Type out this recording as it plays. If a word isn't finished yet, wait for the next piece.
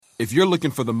If you're looking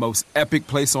for the most epic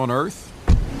place on Earth,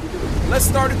 let's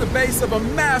start at the base of a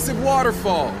massive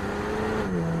waterfall.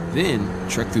 Then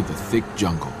trek through the thick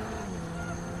jungle.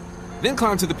 Then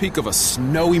climb to the peak of a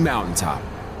snowy mountaintop.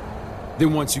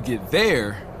 Then once you get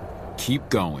there, keep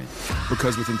going.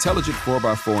 Because with intelligent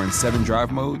 4x4 and 7 drive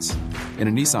modes and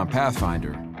a Nissan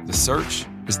Pathfinder, the search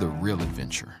is the real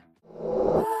adventure.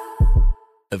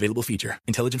 Available feature.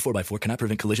 Intelligent 4x4 cannot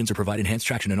prevent collisions or provide enhanced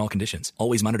traction in all conditions.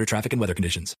 Always monitor traffic and weather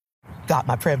conditions. Got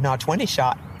my Prevnar 20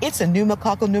 shot. It's a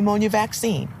pneumococcal pneumonia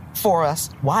vaccine. For us,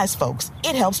 wise folks,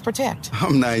 it helps protect.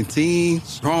 I'm 19,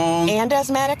 strong. And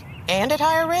asthmatic, and at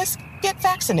higher risk. Get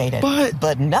vaccinated.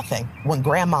 But nothing when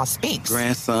grandma speaks.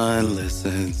 Grandson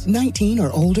listens. 19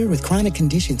 or older with chronic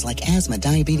conditions like asthma,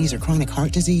 diabetes, or chronic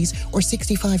heart disease, or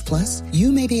 65 plus,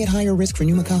 you may be at higher risk for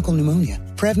pneumococcal pneumonia.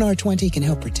 Prevnar 20 can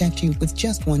help protect you with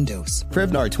just one dose.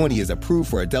 Prevnar 20 is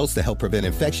approved for adults to help prevent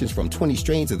infections from 20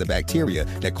 strains of the bacteria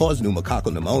that cause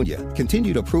pneumococcal pneumonia.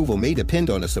 Continued approval may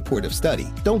depend on a supportive study.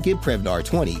 Don't get Prevnar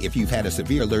 20 if you've had a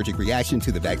severe allergic reaction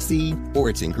to the vaccine or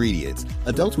its ingredients.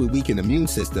 Adults with weakened immune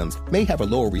systems may have a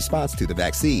lower response to the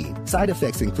vaccine. Side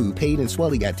effects include pain and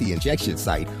swelling at the injection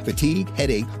site, fatigue,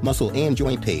 headache, muscle, and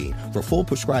joint pain. For full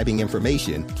prescribing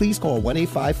information, please call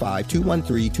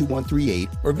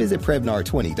 1-855-213-2138 or visit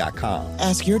Prevnar20.com.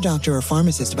 Ask your doctor or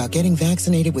pharmacist about getting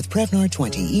vaccinated with Prevnar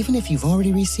 20, even if you've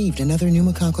already received another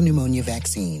pneumococcal pneumonia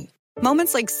vaccine.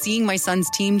 Moments like seeing my son's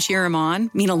team cheer him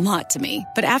on mean a lot to me.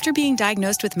 But after being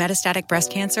diagnosed with metastatic breast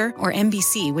cancer, or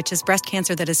MBC, which is breast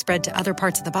cancer that has spread to other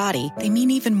parts of the body, they mean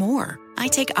even more. I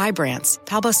take Ibrance,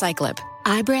 palbociclib.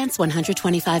 Ibrance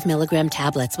 125 milligram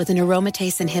tablets with an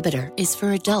aromatase inhibitor is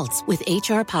for adults with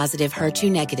HR-positive,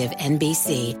 HER2-negative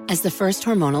MBC as the first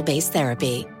hormonal-based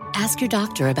therapy. Ask your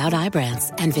doctor about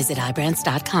Ibrance and visit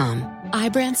Ibrance.com.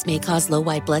 Ibrance may cause low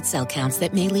white blood cell counts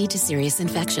that may lead to serious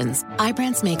infections.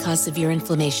 Ibrance may cause severe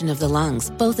inflammation of the lungs.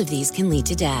 Both of these can lead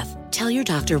to death. Tell your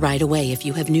doctor right away if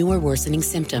you have new or worsening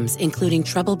symptoms, including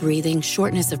trouble breathing,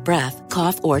 shortness of breath,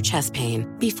 cough, or chest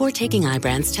pain. Before taking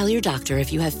Ibrance, tell your doctor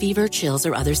if you have fever, chills,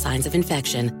 or other signs of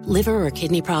infection, liver or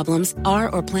kidney problems,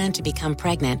 are or plan to become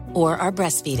pregnant, or are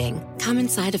breastfeeding. Common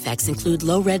side effects include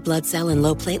low red blood cell and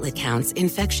low platelet counts,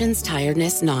 infections,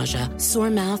 tiredness, nausea, sore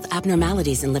mouth,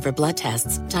 abnormalities in liver blood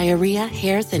tests, diarrhea,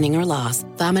 hair thinning or loss,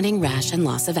 vomiting, rash, and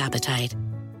loss of appetite.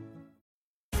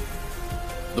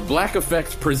 The Black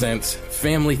Effect presents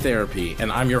Family Therapy,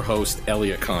 and I'm your host,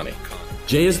 Elliot Connie.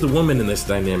 Jay is the woman in this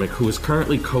dynamic who is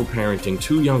currently co-parenting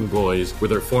 2 young boys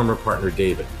with her former partner,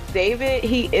 David. David,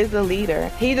 he is a leader.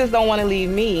 He just don't want to leave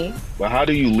me. But how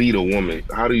do you lead a woman?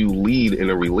 How do you lead in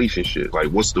a relationship? Like,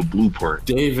 what's the blueprint?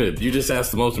 David, you just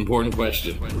asked the most important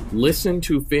question. Listen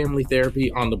to Family Therapy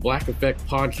on the Black Effect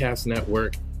Podcast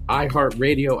Network,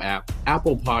 iHeartRadio app,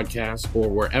 Apple Podcasts, or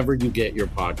wherever you get your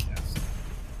podcasts.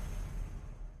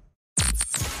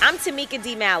 I'm Tamika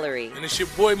D. Mallory. And it's your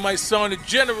boy, my son, the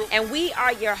General. And we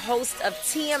are your hosts of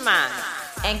TMI.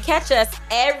 And catch us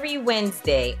every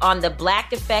Wednesday on the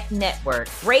Black Effect Network,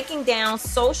 breaking down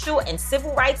social and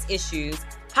civil rights issues,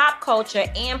 pop culture,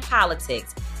 and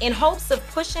politics in hopes of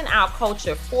pushing our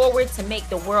culture forward to make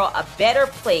the world a better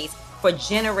place for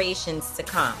generations to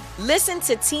come. Listen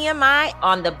to TMI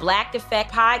on the Black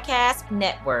Effect Podcast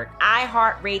Network,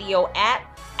 iHeartRadio app,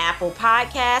 Apple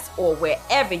Podcasts, or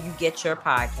wherever you get your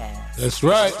podcasts. That's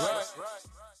right.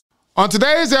 On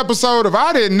today's episode of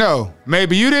I Didn't Know,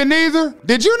 maybe you didn't either,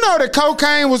 did you know that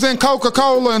cocaine was in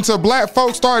Coca-Cola until black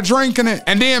folks started drinking it,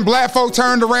 and then black folk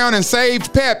turned around and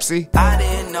saved Pepsi? I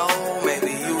didn't know,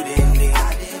 maybe you didn't need.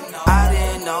 I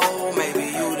didn't know, maybe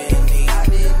you didn't need. I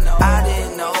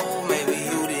didn't know, maybe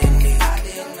you didn't need.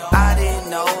 I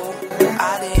didn't know.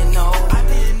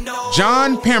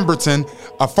 John Pemberton,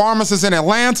 a pharmacist in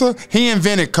Atlanta, he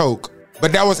invented Coke,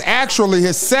 but that was actually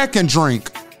his second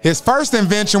drink. His first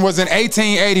invention was in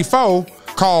 1884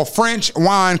 called French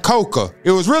wine coca.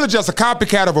 It was really just a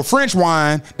copycat of a French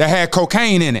wine that had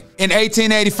cocaine in it. In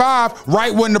 1885,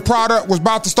 right when the product was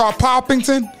about to start popping,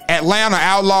 Atlanta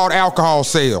outlawed alcohol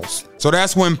sales. So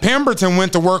that's when Pemberton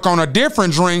went to work on a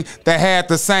different drink that had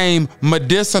the same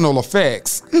medicinal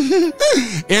effects.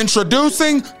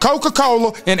 Introducing Coca-Cola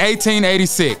in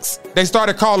 1886. They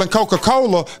started calling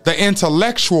Coca-Cola the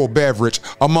intellectual beverage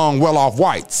among well-off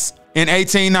whites. In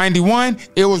 1891,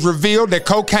 it was revealed that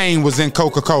cocaine was in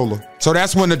Coca-Cola. So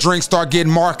that's when the drink started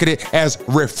getting marketed as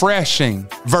refreshing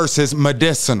versus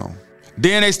medicinal.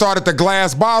 Then they started the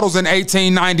glass bottles in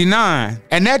 1899.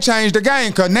 And that changed the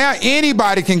game, because now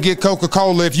anybody can get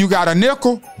Coca-Cola if you got a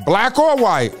nickel, black or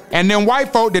white. And then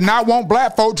white folk did not want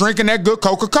black folk drinking that good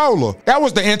Coca-Cola. That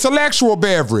was the intellectual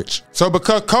beverage. So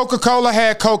because Coca-Cola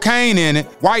had cocaine in it,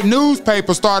 white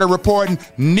newspapers started reporting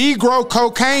Negro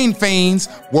cocaine fiends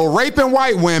were raping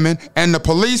white women, and the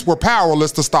police were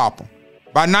powerless to stop them.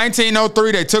 By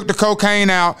 1903, they took the cocaine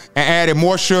out and added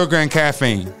more sugar and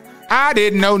caffeine. I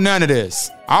didn't know none of this.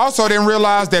 I also didn't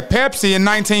realize that Pepsi in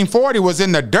 1940 was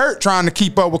in the dirt trying to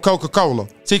keep up with Coca-Cola.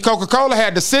 See, Coca-Cola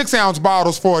had the 6-ounce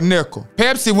bottles for a nickel.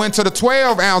 Pepsi went to the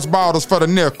 12-ounce bottles for the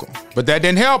nickel. But that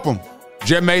didn't help them.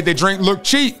 Just made their drink look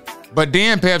cheap. But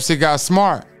then Pepsi got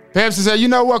smart. Pepsi said, you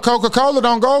know what, Coca-Cola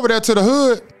don't go over there to the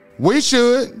hood. We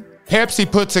should. Pepsi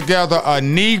put together a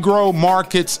Negro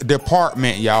markets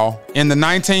department, y'all, in the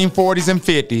 1940s and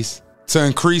 50s to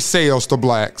increase sales to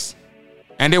blacks.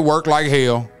 And it worked like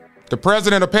hell. The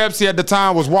president of Pepsi at the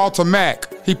time was Walter Mack.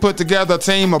 He put together a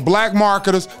team of black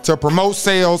marketers to promote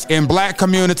sales in black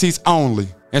communities only.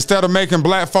 Instead of making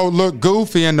black folk look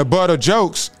goofy and the butt of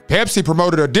jokes, Pepsi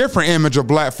promoted a different image of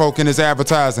black folk in his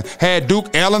advertising. Had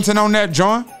Duke Ellington on that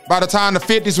joint. By the time the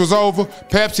 50s was over,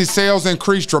 Pepsi sales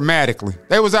increased dramatically.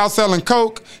 They was outselling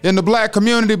Coke in the black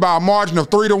community by a margin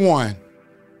of 3-1.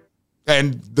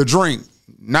 And the drink,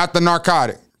 not the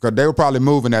narcotic, because they were probably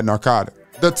moving that narcotic.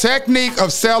 The technique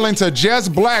of selling to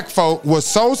just black folk was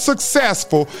so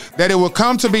successful that it would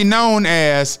come to be known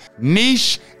as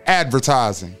niche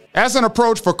advertising. That's an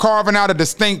approach for carving out a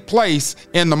distinct place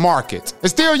in the market. They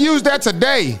still use that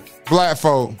today, black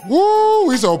folk. Woo,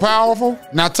 we so powerful.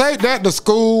 Now take that to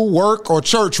school, work, or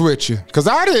church with you, because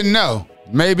I didn't know.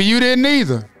 Maybe you didn't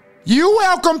either. You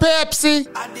welcome, Pepsi.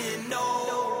 I didn't know.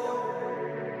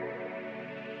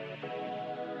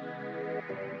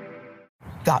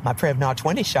 Got my Prevnar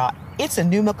 20 shot. It's a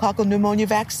pneumococcal pneumonia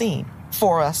vaccine.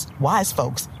 For us, wise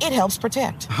folks, it helps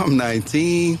protect. I'm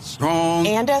 19, strong.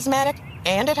 And asthmatic,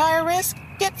 and at higher risk?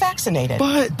 Get vaccinated.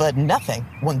 But nothing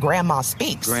when grandma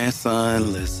speaks.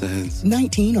 Grandson listens.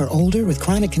 19 or older with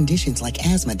chronic conditions like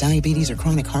asthma, diabetes, or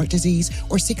chronic heart disease,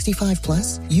 or 65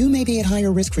 plus, you may be at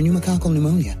higher risk for pneumococcal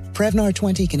pneumonia. Prevnar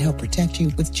 20 can help protect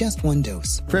you with just one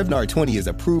dose. Prevnar 20 is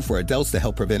approved for adults to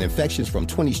help prevent infections from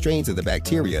 20 strains of the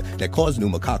bacteria that cause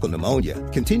pneumococcal pneumonia.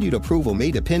 Continued approval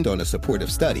may depend on a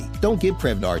supportive study. Don't give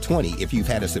Prevnar 20 if you've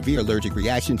had a severe allergic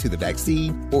reaction to the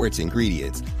vaccine or its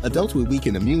ingredients. Adults with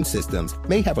weakened immune systems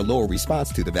may have a lower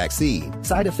response to the vaccine.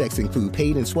 Side effects include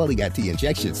pain and swelling at the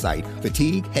injection site,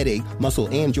 fatigue, headache, muscle,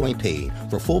 and joint pain.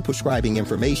 For full prescribing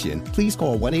information, please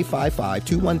call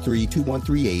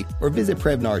 1-855-213-2138 or visit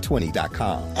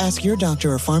Prevnar20.com. Ask your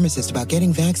doctor or pharmacist about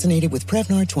getting vaccinated with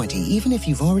Prevnar 20, even if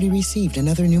you've already received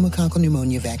another pneumococcal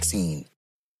pneumonia vaccine.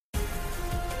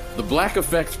 The Black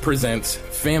Effect presents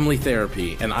Family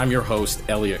Therapy, and I'm your host,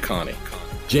 Elliot Connie.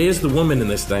 Jay is the woman in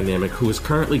this dynamic who is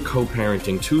currently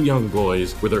co-parenting 2 young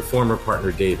boys with her former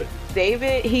partner, David.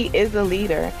 David, he is a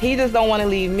leader. He just don't want to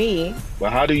leave me.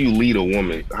 But how do you lead a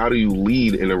woman? How do you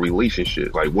lead in a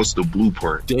relationship? Like, what's the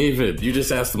blueprint? David, you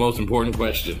just asked the most important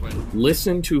question.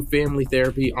 Listen to Family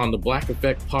Therapy on the Black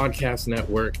Effect Podcast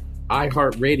Network,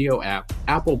 iHeartRadio app,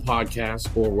 Apple Podcasts,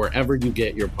 or wherever you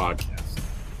get your podcasts.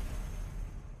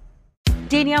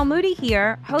 Danielle Moody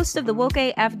here, host of the Woke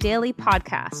AF Daily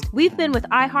podcast. We've been with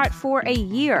iHeart for a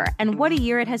year, and what a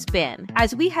year it has been.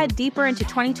 As we head deeper into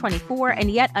 2024 and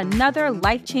yet another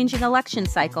life-changing election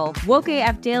cycle, Woke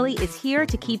AF Daily is here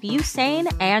to keep you sane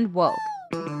and woke.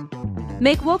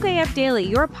 Make Woke AF Daily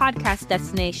your podcast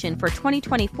destination for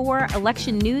 2024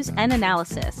 election news and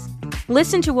analysis.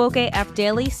 Listen to Woke AF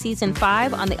Daily Season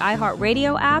 5 on the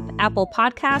iHeartRadio app, Apple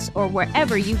Podcasts, or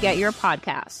wherever you get your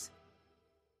podcasts.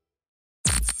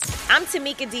 I'm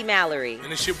Tamika D. Mallory.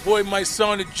 And it's your boy, my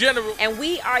son, the General. And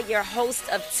we are your hosts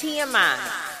of TMI.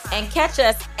 And catch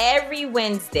us every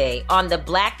Wednesday on the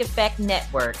Black Effect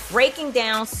Network, breaking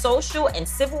down social and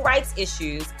civil rights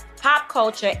issues, pop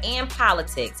culture, and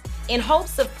politics in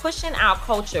hopes of pushing our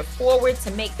culture forward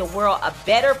to make the world a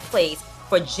better place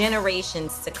for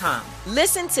generations to come.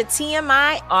 Listen to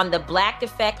TMI on the Black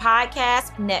Effect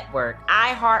Podcast Network,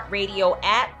 iHeartRadio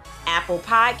app, Apple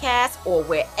Podcasts, or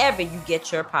wherever you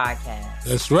get your podcasts.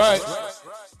 That's right.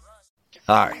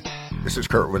 Hi, this is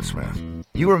Kurtwood Smith.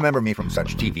 You remember me from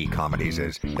such TV comedies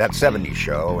as That 70s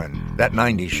Show and That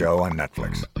 90s Show on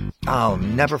Netflix. I'll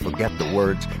never forget the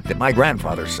words that my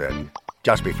grandfather said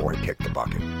just before he kicked the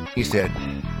bucket. He said,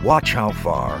 "Watch how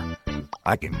far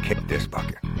I can kick this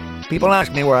bucket." People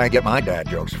ask me where I get my dad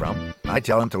jokes from. I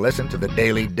tell them to listen to the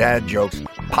Daily Dad Jokes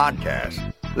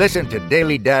podcast. Listen to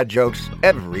Daily Dad Jokes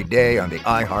every day on the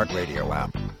iHeartRadio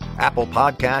app, Apple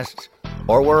Podcasts,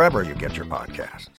 or wherever you get your podcasts.